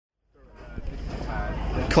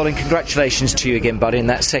Colin, congratulations to you again, buddy, in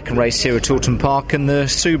that second race here at Taunton Park, and the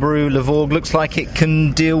Subaru Levorg looks like it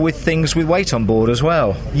can deal with things with weight on board as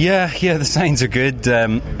well. Yeah, the signs are good.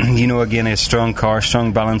 Again, a strong car,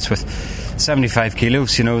 strong balance with 75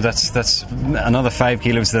 kilos, that's another 5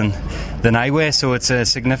 kilos than I weigh, so it's a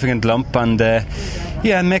significant lump, and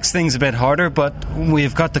it makes things a bit harder, but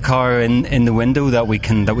we've got the car in the window that we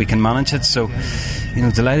can manage it, so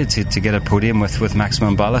delighted to get a podium with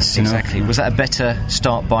maximum ballast. Exactly. Was that a better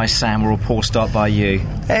start by Sam or a poor start by you?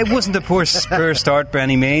 It wasn't a poor start by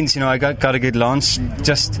any means. I got a good launch,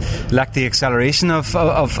 just lacked the acceleration of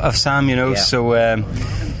Sam. So.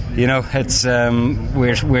 It's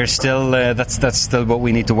we're still that's still what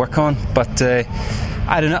we need to work on. But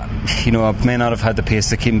I don't know. I may not have had the pace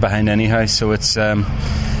to keep him behind anyhow. So it's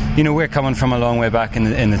we're coming from a long way back in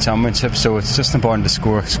the championship. So it's just important to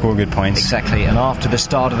score good points. Exactly. And after the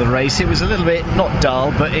start of the race, it was a little bit not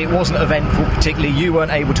dull, but it wasn't eventful particularly. You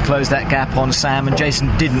weren't able to close that gap on Sam, and Jason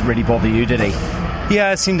didn't really bother you, did he?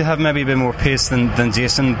 Yeah, it seemed to have maybe a bit more pace than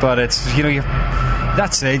Jason, but it's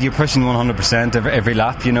that's it. You're pushing 100% every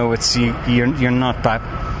lap. You're not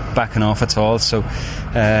backing off at all. So,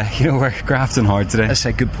 we're grafting hard today. That's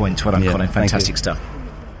a good point. Well done, Colin. Fantastic stuff.